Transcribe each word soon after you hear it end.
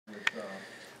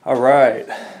All right.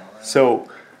 So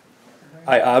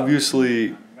I'm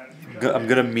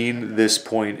gonna mean this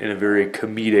point in a very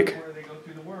comedic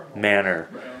manner,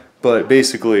 but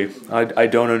basically, I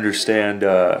don't understand.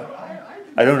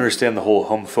 I don't understand the whole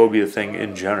homophobia thing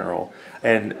in general.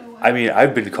 And I mean,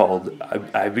 I've been called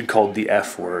the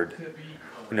F word.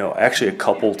 Actually a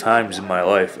couple times in my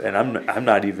life, and I'm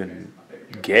not even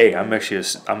gay. I'm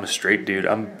a straight dude.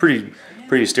 I'm pretty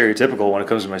stereotypical when it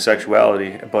comes to my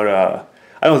sexuality, but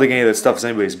I don't think any of that stuff is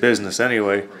anybody's business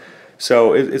anyway.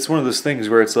 So it's one of those things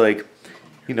where it's like,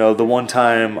 the one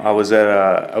time I was at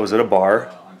a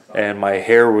bar, and my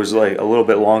hair was like a little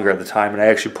bit longer at the time, and I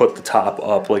actually put the top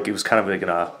up like it was kind of like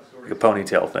a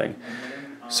ponytail thing.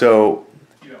 So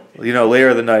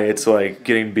later the night, it's like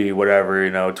getting to be whatever,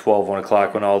 12, 1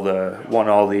 o'clock when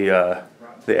the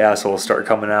assholes start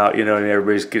coming out, and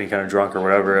everybody's getting kind of drunk or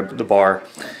whatever at the bar.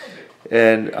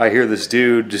 And I hear this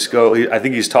dude just go, I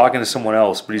think he's talking to someone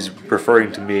else, but he's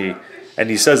referring to me. And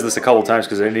he says this a couple times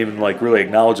because I didn't even like really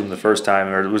acknowledge him the first time,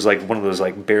 or it was like one of those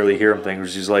like barely hear him things where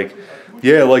he's like,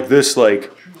 yeah, like this like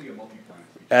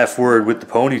F word with the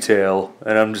ponytail.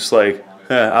 And I'm just like,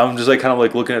 I'm just like kind of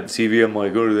like looking at the TV. I'm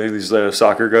like, oh, do these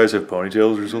soccer guys have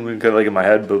ponytails or something? Kind of like in my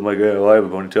head, but I'm like, yeah, well, I have a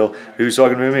ponytail. Who's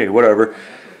talking to me? Whatever.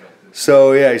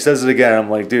 So yeah, he says it again. I'm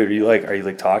like, dude, are you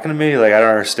like talking to me? Like I don't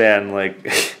understand. Like,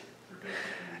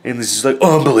 and he's just like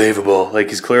unbelievable. Like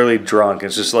he's clearly drunk.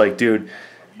 It's just like, dude,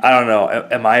 I don't know.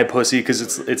 Am I a pussy?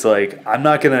 Because it's like I'm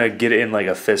not gonna get in like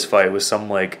a fist fight with some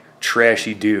like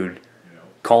trashy dude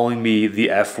calling me the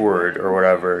F word or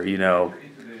whatever.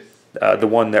 The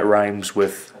one that rhymes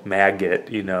with maggot,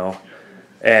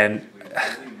 and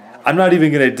I'm not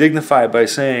even going to dignify it by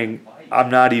saying I'm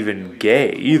not even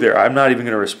gay either. I'm not even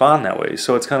going to respond that way.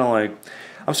 So it's kind of like,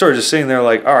 I'm sort of just sitting there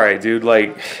like, all right, dude,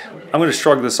 like, I'm going to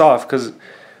shrug this off because,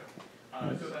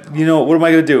 what am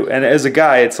I going to do? And as a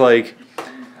guy, it's like,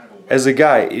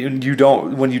 when you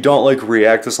don't like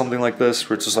react to something like this,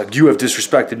 where it's just like, you have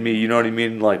disrespected me, you know what I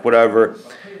mean? Like, whatever.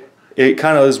 It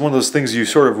kind of is one of those things you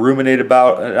sort of ruminate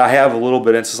about, and I have a little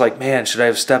bit. It's just like, man, should I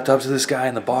have stepped up to this guy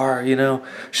in the bar,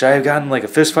 Should I have gotten like a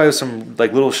fist fight with some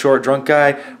like little short drunk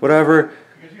guy, whatever?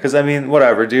 Because, I mean,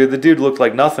 whatever, dude. The dude looked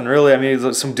like nothing, really. I mean, he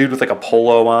was some dude with like a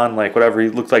polo on, like whatever. He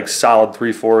looked like solid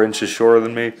 3-4 inches shorter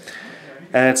than me.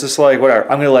 And it's just like, whatever,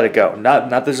 I'm going to let it go. Not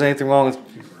that there's anything wrong with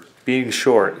being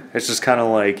short. It's just kind of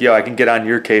like, yo, I can get on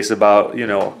your case about,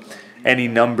 any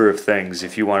number of things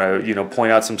if you want to,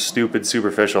 point out some stupid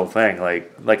superficial thing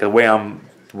like the way I'm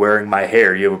wearing my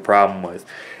hair you have a problem with.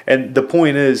 And the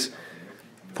point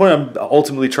I'm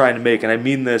ultimately trying to make, and I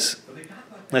mean this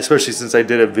especially since I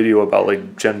did a video about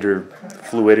like gender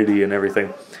fluidity and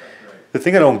everything, the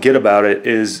thing I don't get about it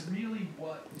is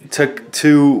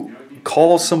to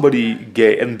call somebody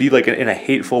gay and be like in a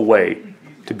hateful way,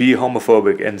 to be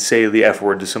homophobic and say the F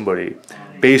word to somebody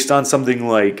based on something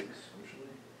like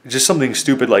just something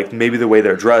stupid like maybe the way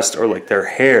they're dressed or like their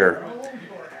hair.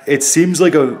 It seems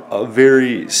like a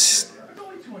very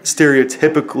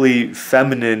stereotypically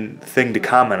feminine thing to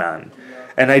comment on.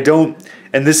 And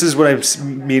this is what I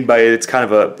mean by it's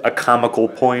kind of a comical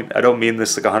point. I don't mean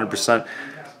this like 100%.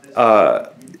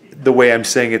 The way I'm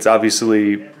saying it's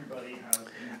obviously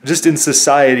just in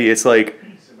society, it's like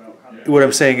what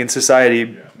I'm saying in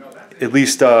society, at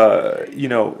least,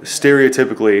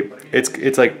 stereotypically,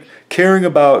 it's like caring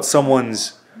about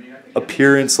someone's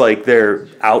appearance, like their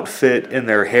outfit and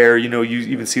their hair. You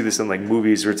even see this in like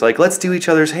movies where it's like, let's do each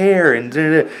other's hair, and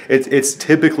it's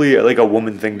typically like a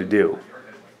woman thing to do.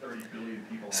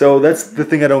 So that's the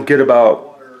thing I don't get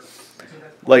about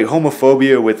like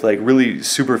homophobia with like really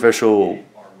superficial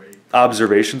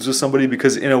observations with somebody,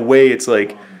 because in a way it's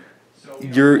like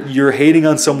you're hating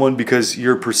on someone because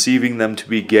you're perceiving them to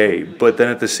be gay, but then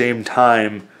at the same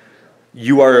time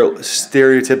you are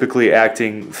stereotypically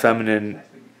acting feminine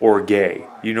or gay.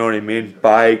 You know what I mean?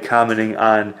 By commenting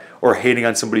on or hating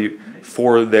on somebody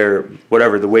for their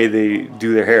whatever, the way they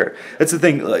do their hair. That's the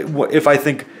thing. Like, if I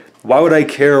think, why would I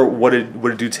care what a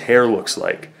dude's hair looks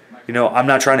like? I'm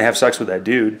not trying to have sex with that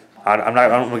dude. I'm not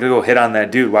gonna go hit on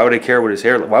that dude. Why would I care what his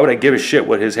hair? Why would I give a shit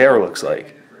what his hair looks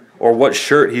like, or what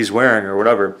shirt he's wearing, or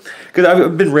whatever? Because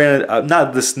I've been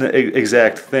not this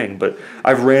exact thing, but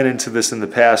I've ran into this in the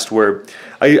past where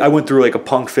I went through like a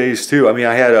punk phase too. I mean,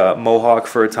 I had a mohawk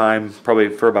for a time, probably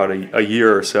for about a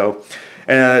year or so,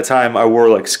 and at that time I wore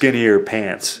like skinnier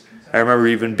pants. I remember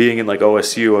even being in like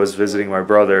OSU. I was visiting my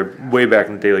brother way back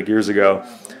in the day, like years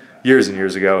and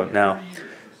years ago now.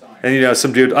 And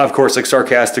some dude, of course, like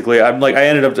sarcastically, I'm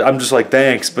just like,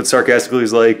 thanks, but sarcastically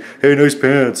he's like, hey, nice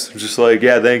pants. I'm just like,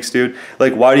 yeah, thanks, dude.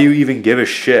 Like, why do you even give a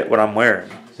shit what I'm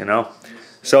wearing?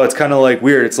 So it's kind of like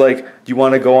weird. It's like, do you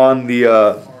want to go on the,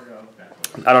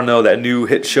 I don't know, that new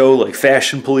hit show like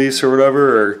Fashion Police or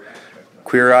whatever, or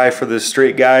Queer Eye for the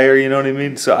Straight Guy, or you know what I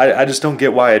mean? So I just don't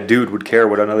get why a dude would care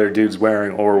what another dude's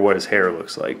wearing or what his hair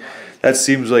looks like. That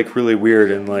seems like really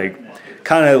weird and like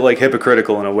kind of like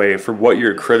hypocritical in a way for what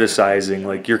you're criticizing.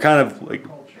 Like you're kind of like,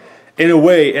 in a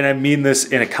way, and I mean this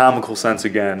in a comical sense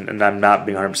again, and I'm not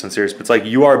being 100% serious, but it's like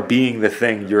you are being the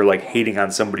thing you're like hating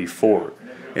on somebody for,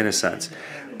 in a sense.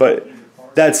 But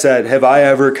that said, have I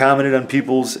ever commented on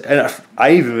people's, and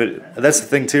I even, that's the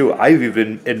thing too, I've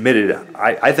even admitted,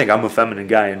 I think I'm a feminine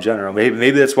guy in general.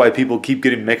 Maybe that's why people keep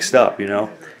getting mixed up, you know,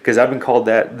 because I've been called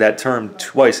that term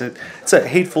twice, and it's a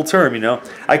hateful term, you know.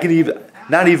 I can even,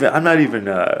 I'm not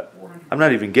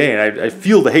even gay, and I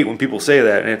feel the hate when people say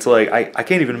that, and it's like, I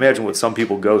can't even imagine what some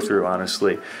people go through,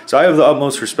 honestly. So I have the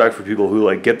utmost respect for people who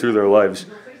like get through their lives,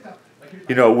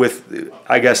 you know, with,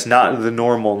 I guess, not the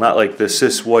normal, not like the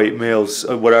cis white males,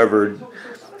 whatever,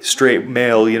 straight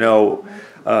male, you know,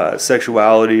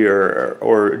 sexuality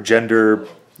or gender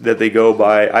that they go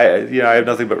by. I have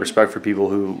nothing but respect for people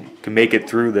who can make it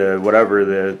through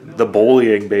the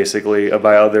bullying basically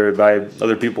by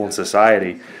other people in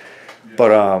society.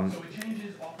 But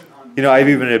you know, I've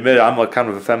even admitted I'm like kind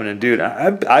of a feminine dude.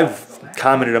 I've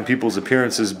commented on people's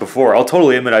appearances before. I'll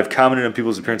totally admit I've commented on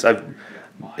people's appearance.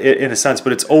 In a sense,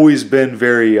 but it's always been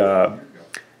very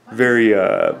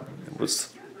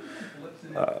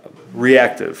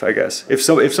reactive, I guess. If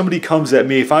somebody comes at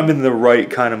me, if I'm in the right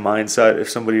kind of mindset, if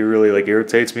somebody really like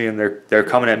irritates me and they're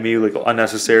coming at me like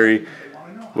unnecessary,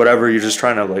 whatever, you're just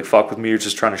trying to like fuck with me, you're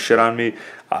just trying to shit on me.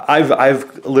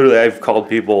 I've called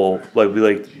people like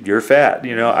you're fat,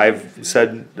 you know. I've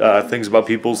said things about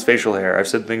people's facial hair. I've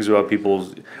said things about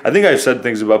people's. I've said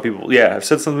things about people. Yeah, I've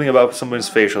said something about someone's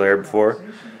facial hair before.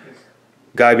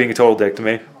 Guy being a total dick to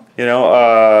me, you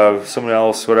know. Someone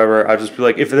else, whatever. I'll just be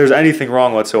like, if there's anything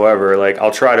wrong whatsoever, like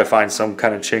I'll try to find some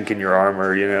kind of chink in your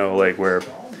armor, you know, like where.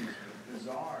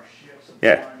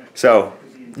 Yeah. So,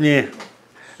 yeah.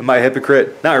 Am I a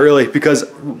hypocrite? Not really, because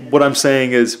what I'm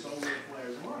saying is,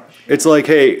 it's like,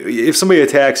 hey, if somebody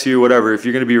attacks you, whatever, if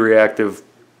you're going to be reactive,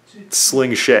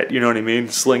 sling shit, you know what I mean?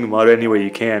 Sling mud any way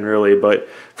you can, really. But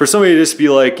for somebody to just be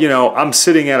like, you know, I'm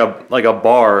sitting at a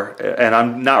bar, and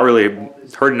I'm not really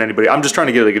hurting anybody. I'm just trying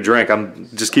to get like a drink. I'm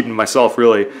just keeping to myself,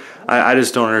 really. I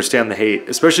just don't understand the hate,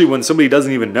 especially when somebody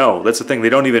doesn't even know. That's the thing. They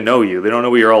don't even know you. They don't know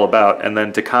what you're all about. And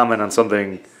then to comment on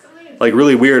something like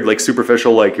really weird, like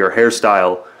superficial, like your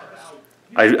hairstyle,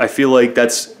 I feel like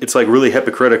it's like really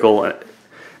hypocritical.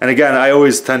 And again, I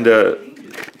always tend to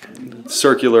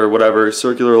circular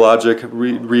logic,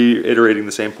 reiterating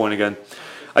the same point again.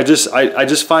 I just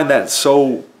find that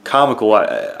so comical.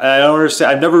 I don't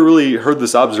understand. I've never really heard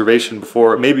this observation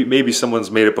before. Maybe someone's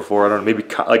made it before. I don't know. Maybe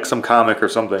like some comic or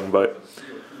something. But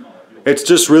it's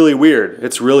just really weird.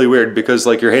 It's really weird because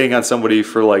like you're hating on somebody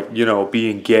for like, you know,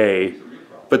 being gay,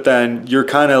 but then you're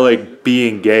kind of like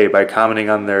being gay by commenting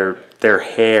on their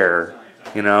hair,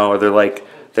 you know, or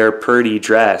their pretty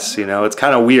dress, you know. It's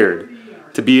kind of weird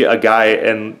to be a guy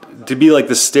and to be like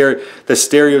the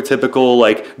stereotypical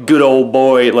like good old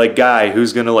boy like guy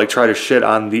who's gonna like try to shit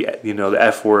on the, you know, the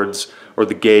F words or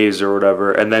the gays or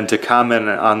whatever, and then to comment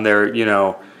on their, you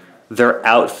know, their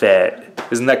outfit.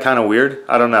 Isn't that kind of weird?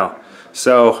 I don't know.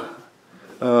 So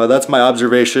that's my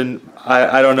observation.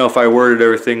 I don't know if I worded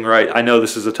everything right. I know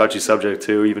this is a touchy subject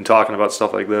too, even talking about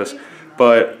stuff like this.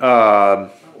 But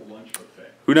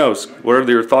who knows? What are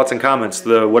your thoughts and comments?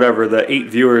 The 8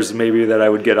 viewers maybe that I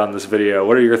would get on this video.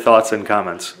 What are your thoughts and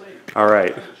comments? All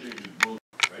right.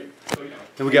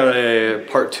 Then we got a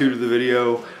part 2 to the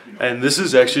video, and this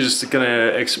is actually just gonna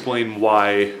explain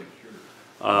why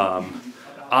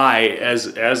I,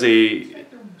 as a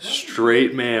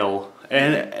straight male,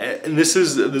 and this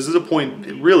is a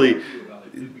point really,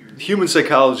 human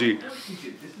psychology.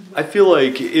 I feel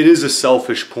like it is a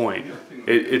selfish point.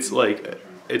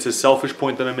 It's a selfish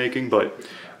point that I'm making, but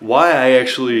why I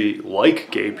actually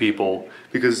like gay people,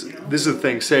 because this is the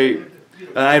thing, say,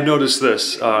 and I've noticed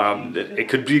this, it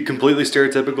could be completely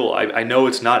stereotypical. I know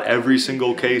it's not every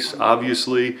single case,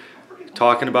 obviously.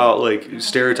 Talking about like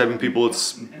stereotyping people,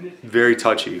 it's very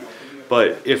touchy.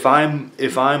 But if I'm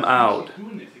out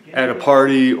at a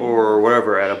party or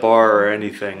whatever, at a bar or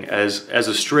anything, as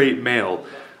a straight male,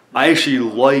 I actually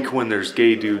like when there's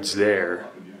gay dudes there.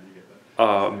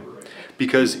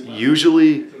 Because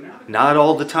usually, not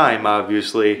all the time,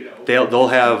 obviously, they'll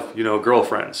have, you know,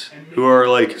 girlfriends who are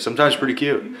like sometimes pretty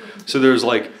cute. So there's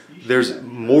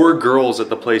more girls at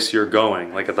the place you're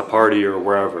going, like at the party or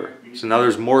wherever. So now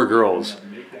there's more girls,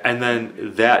 and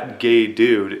then that gay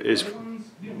dude is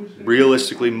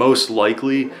realistically, most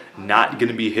likely not going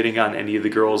to be hitting on any of the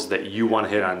girls that you want to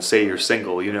hit on. Say you're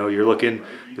single, you know, you're looking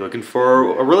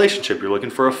for a relationship, you're looking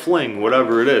for a fling,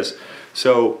 whatever it is.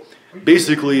 So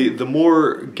basically, the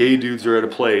more gay dudes are at a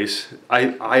place,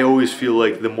 I always feel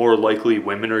like the more likely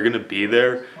women are going to be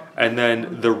there, and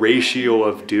then the ratio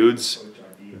of dudes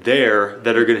there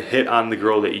that are going to hit on the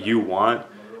girl that you want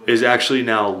is actually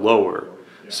now lower.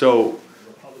 So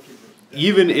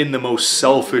even in the most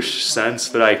selfish sense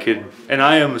that I could, and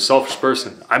I am a selfish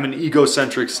person, I'm an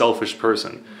egocentric, selfish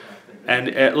person, and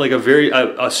at like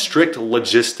a strict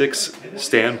logistics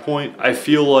standpoint, I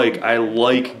feel like I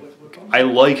like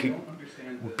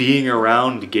being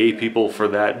around gay people for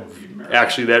that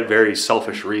very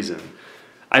selfish reason.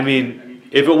 I mean,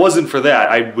 if it wasn't for that,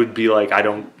 I would be like, I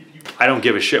don't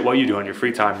give a shit what you do on your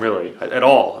free time, really, at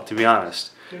all, to be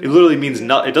honest. It literally means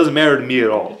it doesn't matter to me at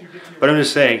all. But I'm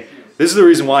just saying, this is the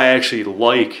reason why I actually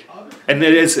like, and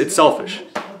it's selfish.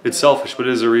 It's selfish, but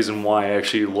it is a reason why I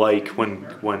actually like when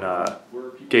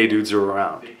gay dudes are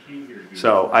around.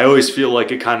 So I always feel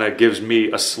like it kind of gives me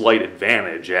a slight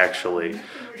advantage, actually.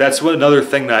 That's another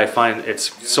thing that I find it's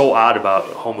so odd about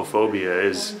homophobia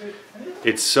is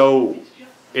it's so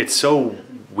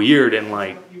weird and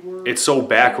like it's so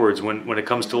backwards when it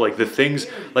comes to like the things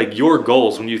like your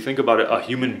goals. When you think about it, a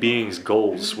human being's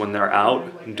goals when they're out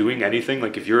and doing anything,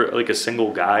 like if you're like a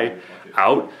single guy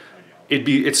out,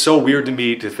 it's so weird to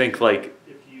me to think like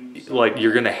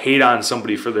you're gonna hate on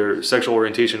somebody for their sexual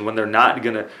orientation when you're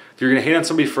gonna hate on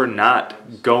somebody for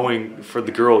not going for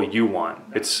the girl you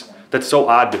want. That's so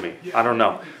odd to me. I don't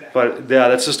know. But yeah,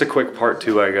 that's just a quick part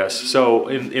two, I guess. So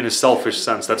in a selfish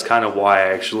sense, that's kind of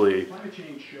why I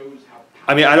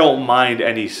don't mind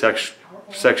any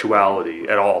sexuality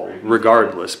at all,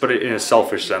 regardless. But in a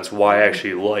selfish sense, why I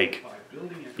actually like,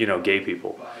 gay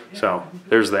people. So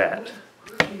there's that.